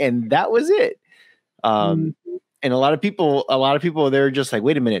screen and that was it. And a lot of people, they're just like,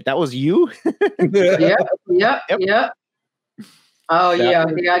 wait a minute, that was you? Yep. Oh, yeah,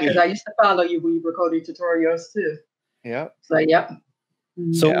 because I used to follow you when you were Cody Tutorials too. Yeah. So, yep.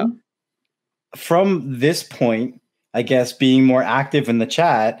 So from this point, I guess, being more active in the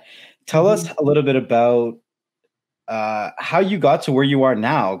chat, tell us a little bit about how you got to where you are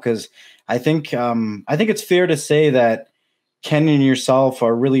now. Because I think it's fair to say that Ken and yourself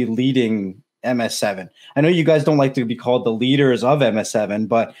are really leading MS7. I know you guys don't like to be called the leaders of MS7,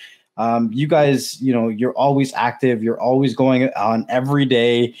 but you guys, you're always active. You're always going on every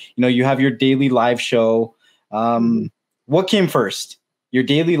day. You have your daily live show. What came first, your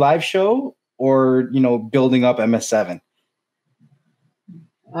daily live show or, building up MS7?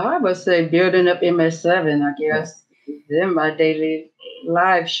 I would say building up MS7, I guess. Then my daily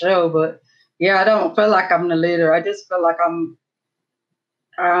live show, but yeah, I don't feel like I'm the leader. I just feel like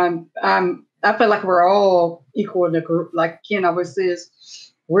I feel like we're all equal in the group. Like Ken always says,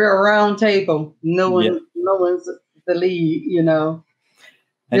 we're a round table. No one's the lead,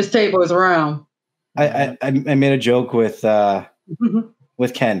 This table is round. I made a joke with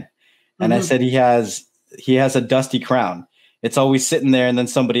Ken, and I said he has a dusty crown. It's always sitting there, and then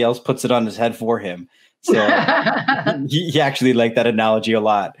somebody else puts it on his head for him. So he actually liked that analogy a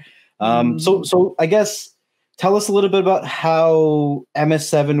lot. So I guess tell us a little bit about how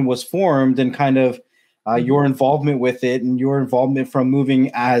MS7 was formed and kind of your involvement with it and your involvement from moving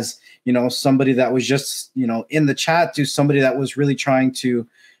as, somebody that was just, in the chat to somebody that was really trying to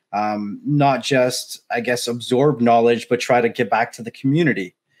not just, I guess, absorb knowledge, but try to get back to the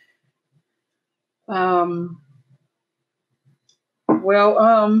community. That's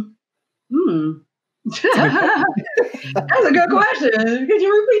a good question. Could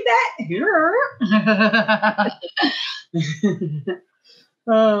you repeat that?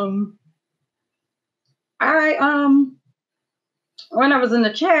 When I was in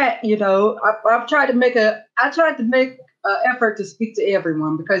the chat, I've tried to make an effort to speak to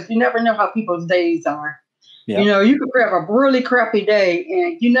everyone because you never know how people's days are. Yeah. You could have a really crappy day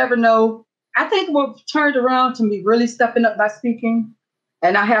and you never know. I think what turned around to me really stepping up by speaking,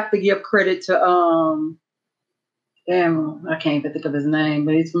 and I have to give credit to I can't even think of his name,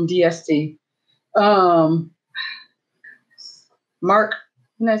 but he's from DST. Mark,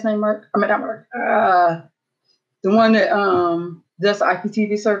 his name Mark. I mean not Mark. The one that does the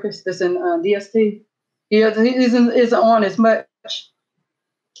IPTV circus that's in DST. He isn't on as much.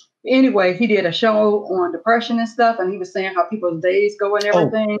 Anyway, he did a show on depression and stuff, and he was saying how people's days go and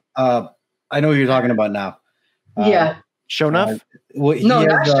everything. I know what you're talking about now. Show enough? No,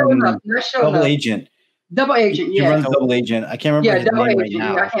 not Show enough. Double Agent. Double Agent, yeah. He runs Double Agent. I can't remember his Double name Agent.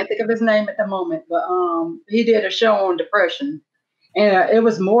 right now. I can't think of his name at the moment, but he did a show on depression. And it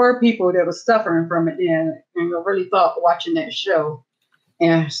was more people that was suffering from it and I really thought watching that show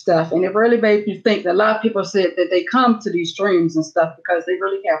and stuff. And it really made me think that a lot of people said that they come to these streams and stuff because they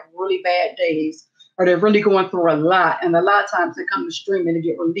really have really bad days or they're really going through a lot. And a lot of times they come to streaming to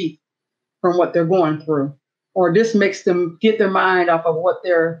get relief from what they're going through. Or this makes them get their mind off of what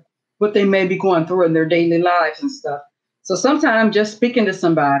they may be going through in their daily lives and stuff. So sometimes just speaking to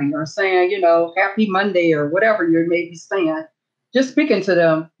somebody or saying, happy Monday or whatever you may be saying, just speaking to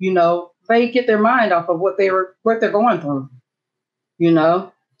them, may get their mind off of what they're going through.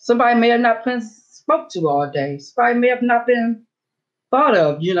 Somebody may have not been spoke to all day. Somebody may have not been thought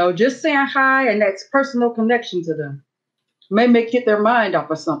of, just saying hi and that's personal connection to them may get their mind off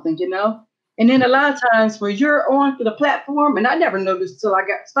of something, And then a lot of times when you're on the platform, and I never noticed till I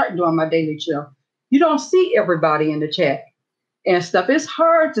got started doing my daily show, you don't see everybody in the chat and stuff. It's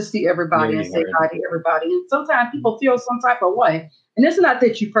hard to see everybody and say hi to everybody. And sometimes people feel some type of way. And it's not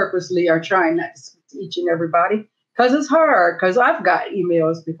that you purposely are trying not to speak to each and everybody, because it's hard. Because I've got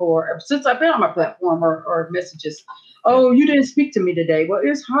emails before, since I've been on my platform or messages. Oh, you didn't speak to me today. Well,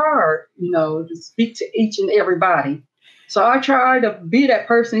 it's hard, to speak to each and everybody. So I try to be that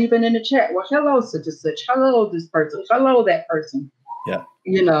person, even in the chat. Well, hello, such and such. Hello, this person. Hello, that person. Yeah.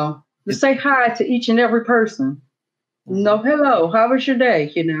 To say hi to each and every person. Hello, how was your day?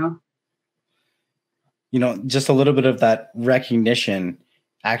 Just a little bit of that recognition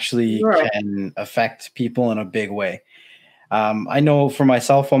actually can affect people in a big way. I know for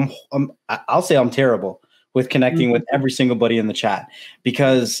myself, I'll say I'm terrible with connecting with every single buddy in the chat,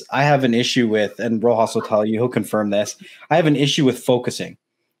 because I have an issue with, and Rojas will tell you, he'll confirm this, I have an issue with focusing.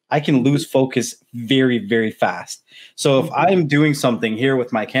 I can lose focus very, very fast. So if I'm doing something here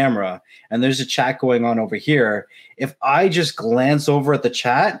with my camera and there's a chat going on over here, if I just glance over at the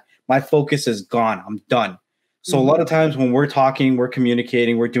chat, my focus is gone. I'm done. So a lot of times when we're talking, we're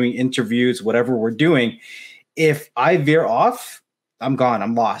communicating, we're doing interviews, whatever we're doing, if I veer off, I'm gone.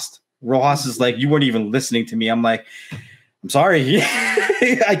 I'm lost. Rojas is like, you weren't even listening to me. I'm like, I'm sorry.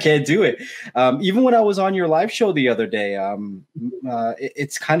 I can't do it. Even when I was on your live show the other day,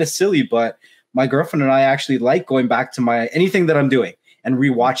 it's kind of silly, but my girlfriend and I actually like going back to anything that I'm doing and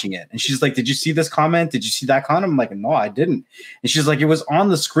rewatching it. And she's like, did you see this comment? Did you see that comment? I'm like, no, I didn't. And she's like, it was on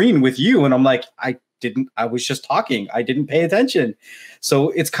the screen with you. And I'm like, I didn't. I was just talking. I didn't pay attention.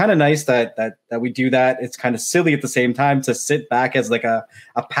 So it's kind of nice that we do that. It's kind of silly at the same time to sit back as like a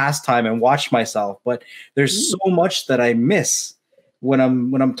pastime and watch myself. But there's so much that I miss when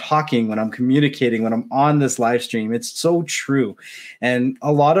I'm talking, when I'm communicating, when I'm on this live stream. It's so true. And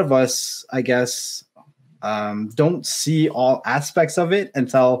a lot of us, I guess, don't see all aspects of it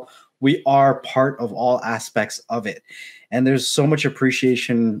until we are part of all aspects of it. And there's so much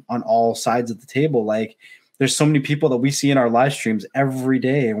appreciation on all sides of the table. Like, there's so many people that we see in our live streams every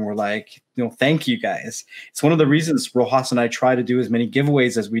day, and we're like, thank you guys. It's one of the reasons Rojas and I try to do as many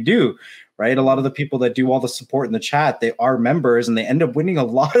giveaways as we do, right? A lot of the people that do all the support in the chat, they are members, and they end up winning a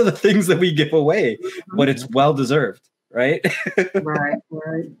lot of the things that we give away, but it's well-deserved, right? Right.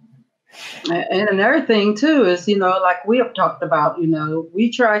 And another thing too is, like we have talked about,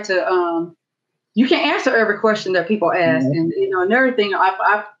 we try to, you can answer every question that people ask. And, another thing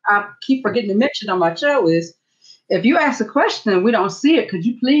I keep forgetting to mention on my show is, if you ask a question and we don't see it, could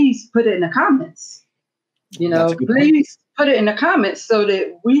you please put it in the comments? Please put it in the comments so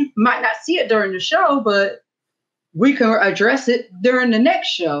that we might not see it during the show, but we can address it during the next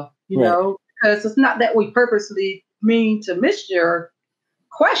show, because it's not that we purposely mean to miss your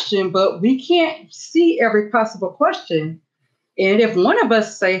question, but we can't see every possible question. And if one of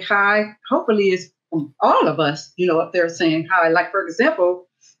us say hi, hopefully it's all of us, up there saying hi. Like, for example,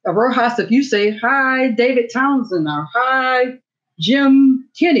 Rojas, if you say hi, David Townsend, or hi, Jim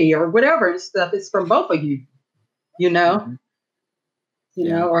Kinney, or whatever and stuff, it's from both of you,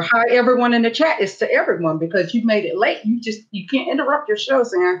 or hi, everyone in the chat. It's to everyone, because you made it late. You can't interrupt your show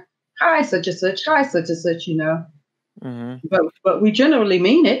saying hi, such and such, hi, such and such, But we generally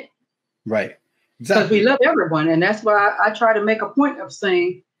mean it. Right. Because we love everyone. And that's why I try to make a point of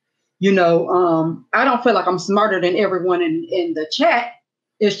saying, I don't feel like I'm smarter than everyone in the chat.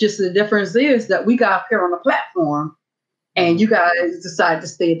 It's just the difference is that we got up here on the platform and you guys decide to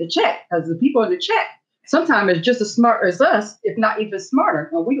stay in the chat, because the people in the chat sometimes is just as smart as us, if not even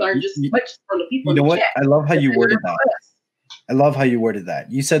smarter. And we learn just as much from the people in the chat. I love how you worded that. I love how you worded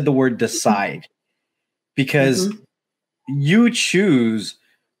that. You said the word decide, because you choose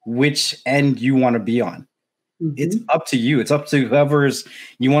which end you want to be on. It's up to you. It's up to whoever's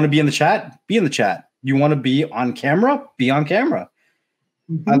you want to be in the chat, be in the chat. You want to be on camera, be on camera.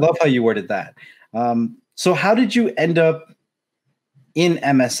 I love how you worded that. So how did you end up in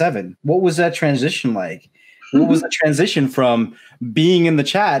MS7? What was that transition like? What was the transition from being in the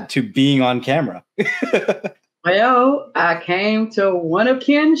chat to being on camera? Well, I came to one of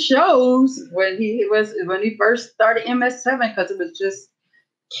Ken's shows when he first started MS7, because it was just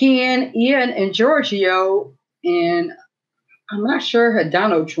Ken, Ian, and Giorgio, and I'm not sure had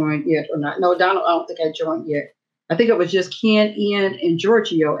Donald joined yet or not. No, Donald, I don't think had joined yet. I think it was just Ken, Ian, and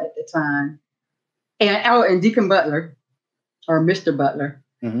Giorgio at the time, and Deacon Butler or Mr. Butler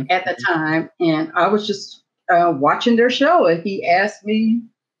at the time, and I was just watching their show, and he asked me,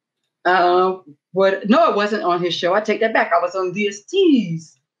 "What?" No, it wasn't on his show. I take that back. I was on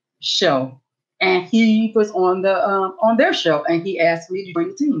DST's show, and he was on their show, and he asked me to join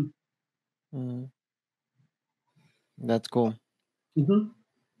the team. Mm. That's cool. Mm-hmm.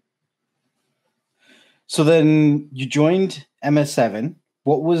 So then you joined MS7.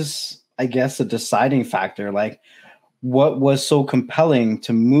 What was, I guess, a deciding factor? Like, what was so compelling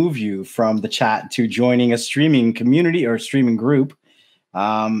to move you from the chat to joining a streaming community or streaming group?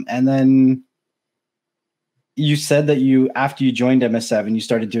 And then you said that after you joined MS7, you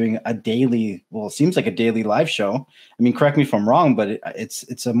started doing a daily, well, it seems like a daily live show. I mean, correct me if I'm wrong, but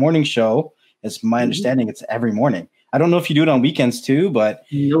it's a morning show. It's my understanding it's every morning. I don't know if you do it on weekends too, but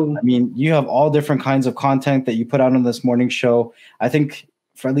No. I mean, you have all different kinds of content that you put out on this morning show. I think,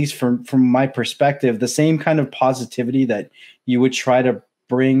 at least from my perspective, the same kind of positivity that you would try to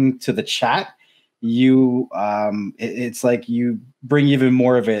bring to the chat, it's like you bring even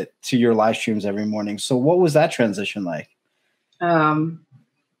more of it to your live streams every morning. So what was that transition like? Well,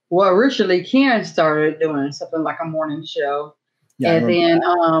 originally Ken started doing something like a morning show. Yeah, and then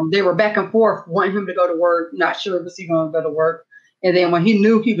they were back and forth, wanting him to go to work, not sure if he was going to go to work. And then when he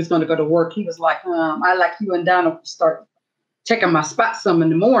knew he was going to go to work, he was like, I like you and Donald to start taking my spot some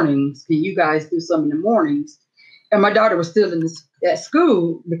in the mornings. Can you guys do some in the mornings? And my daughter was still at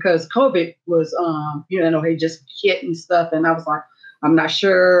school because COVID was, he just hit and stuff. And I was like, I'm not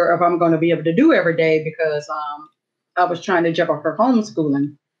sure if I'm going to be able to do every day because I was trying to juggle her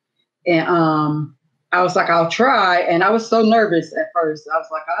homeschooling. And I was like, I'll try. And I was so nervous at first. I was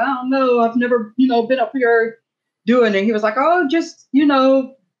like, I don't know. I've never, been up here doing it. He was like, oh, just,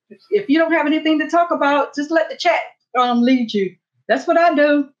 if you don't have anything to talk about, just let the chat lead you. That's what I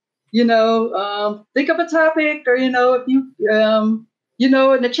do. Think of a topic or, if you,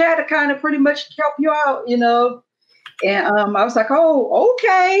 in the chat to kind of pretty much help you out, And I was like, oh,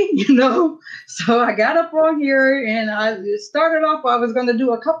 okay, So I got up on here and I started off, I was going to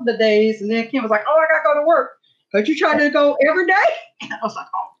do a couple of days. And then Kim was like, oh, I got to go to work. But you try to go every day? And I was like,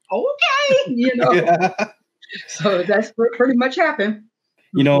 oh, okay, Yeah. So that's pretty much happened.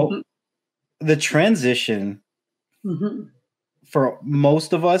 The transition for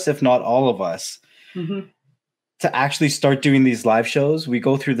most of us, if not all of us, to actually start doing these live shows, we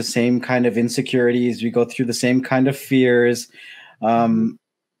go through the same kind of insecurities. We go through the same kind of fears. I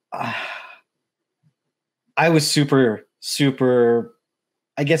was super, super,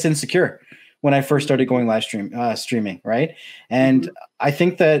 I guess, insecure when I first started going live streaming, right? And I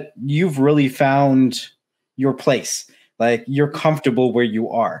think that you've really found your place. Like, you're comfortable where you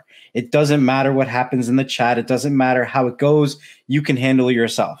are. It doesn't matter what happens in the chat. It doesn't matter how it goes. You can handle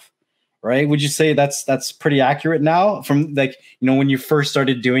yourself. Right? Would you say that's pretty accurate now? From when you first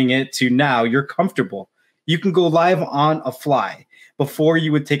started doing it to now, you're comfortable. You can go live on a fly. Before,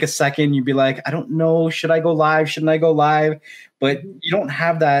 you would take a second, you'd be like, I don't know, should I go live? Shouldn't I go live? But you don't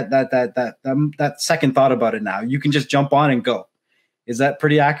have that second thought about it now. You can just jump on and go. Is that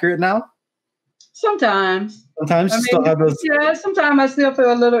pretty accurate now? Sometimes. Sometimes you still have those. Yeah, sometimes I still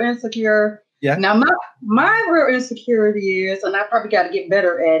feel a little insecure. Yeah. Now my real insecurity is, and I probably got to get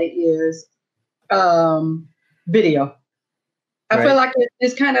better at it, is video. I feel like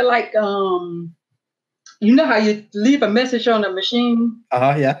it's kind of like how you leave a message on a machine.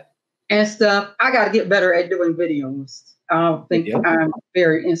 Yeah. And stuff. I got to get better at doing videos. I don't think I'm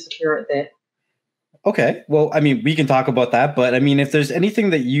very insecure at that. Okay. Well, I mean, we can talk about that, but I mean, if there's anything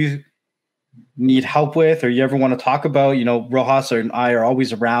that you need help with or you ever want to talk about, Rojas and I are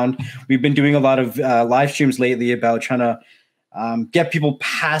always around. We've been doing a lot of live streams lately about trying to get people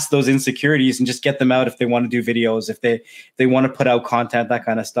past those insecurities and just get them out if they want to do videos, if they want to put out content, that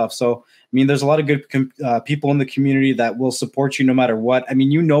kind of stuff. So, I mean, there's a lot of good people in the community that will support you no matter what. I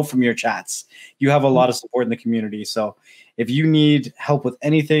mean, from your chats, you have a lot of support in the community. So if you need help with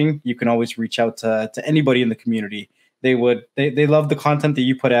anything, you can always reach out to anybody in the community. They love the content that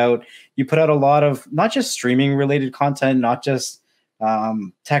you put out. You put out a lot of not just streaming related content, not just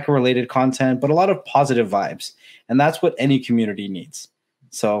tech related content, but a lot of positive vibes. And that's what any community needs.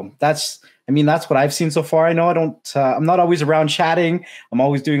 So that's what I've seen so far. I know I'm not always around chatting. I'm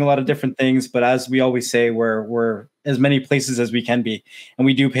always doing a lot of different things, but as we always say, we're as many places as we can be. And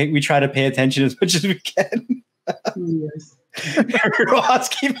we try to pay attention as much as we can. Yes. Ross,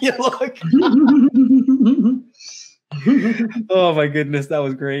 give me a look. Oh my goodness, that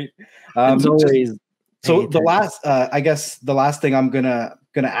was great. The last, I guess the last thing I'm gonna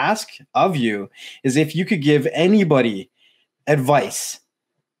going to ask of you is if you could give anybody advice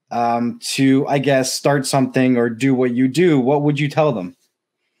to, I guess, start something or do what you do, what would you tell them?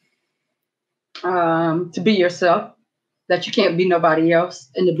 To be yourself, that you can't be nobody else,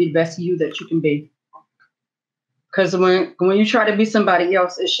 and to be the best you that you can be. Because when you try to be somebody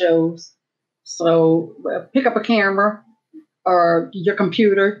else, it shows. So pick up a camera or your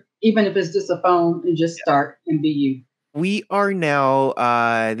computer, even if it's just a phone, and just start and be you. We are now,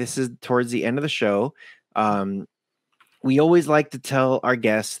 this is towards the end of the show. We always like to tell our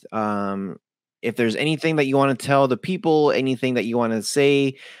guests, if there's anything that you want to tell the people, anything that you want to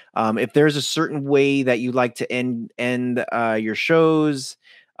say, if there's a certain way that you like to end your shows,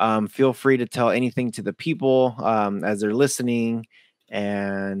 feel free to tell anything to the people as they're listening.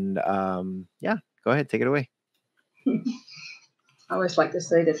 And yeah, go ahead, take it away. I always like to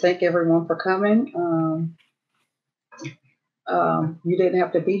say to thank everyone for coming. You didn't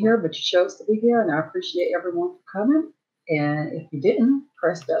have to be here, but you chose to be here, and I appreciate everyone for coming. And if you didn't,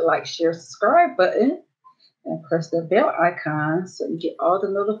 press that like, share, subscribe button and press the bell icon so you get all the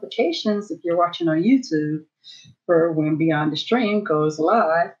notifications if you're watching on YouTube for when Beyond the Stream goes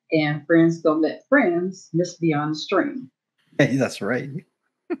live. And friends don't let friends miss Beyond the Stream. Hey, that's right.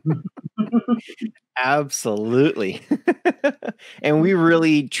 Absolutely. And we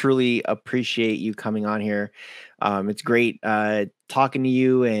really truly appreciate you coming on here. It's great talking to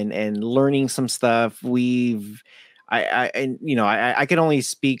you and learning some stuff. I can only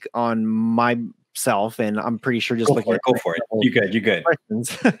speak on myself, and I'm pretty sure just go for it. You good.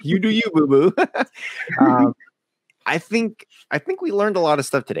 You do you, boo boo. I think we learned a lot of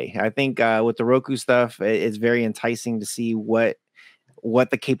stuff today. I think with the Roku stuff, it's very enticing to see what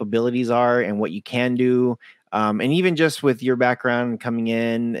the capabilities are and what you can do. And even just with your background coming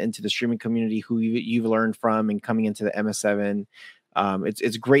into the streaming community, who you've learned from and coming into the MS7,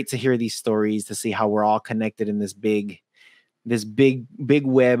 it's great to hear these stories, to see how we're all connected in this big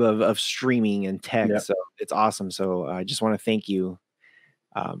web of streaming and tech. Yep. So it's awesome. So I just want to thank you.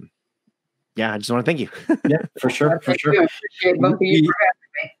 I just want to thank you. Yeah, for sure.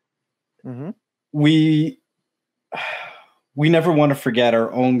 We never want to forget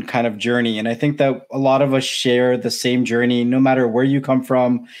our own kind of journey. And I think that a lot of us share the same journey, no matter where you come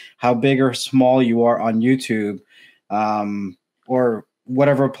from, how big or small you are on YouTube, or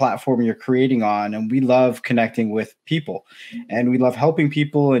whatever platform you're creating on. And we love connecting with people, and we love helping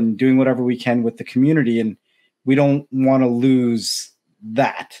people and doing whatever we can with the community. And we don't want to lose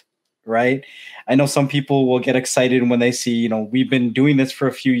that. Right. I know some people will get excited when they see, we've been doing this for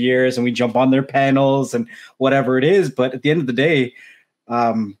a few years and we jump on their panels and whatever it is. But at the end of the day,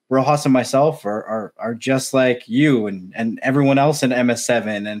 Rojas and myself are just like you and everyone else in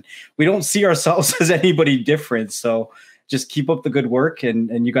MS7. And we don't see ourselves as anybody different. So just keep up the good work.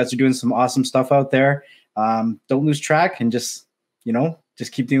 And you guys are doing some awesome stuff out there. Don't lose track and just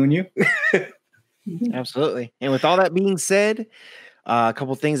keep doing you. Absolutely. And with all that being said, a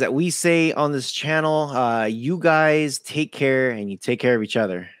couple things that we say on this channel. You guys take care, and you take care of each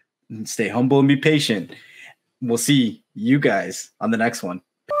other. And stay humble and be patient. We'll see you guys on the next one.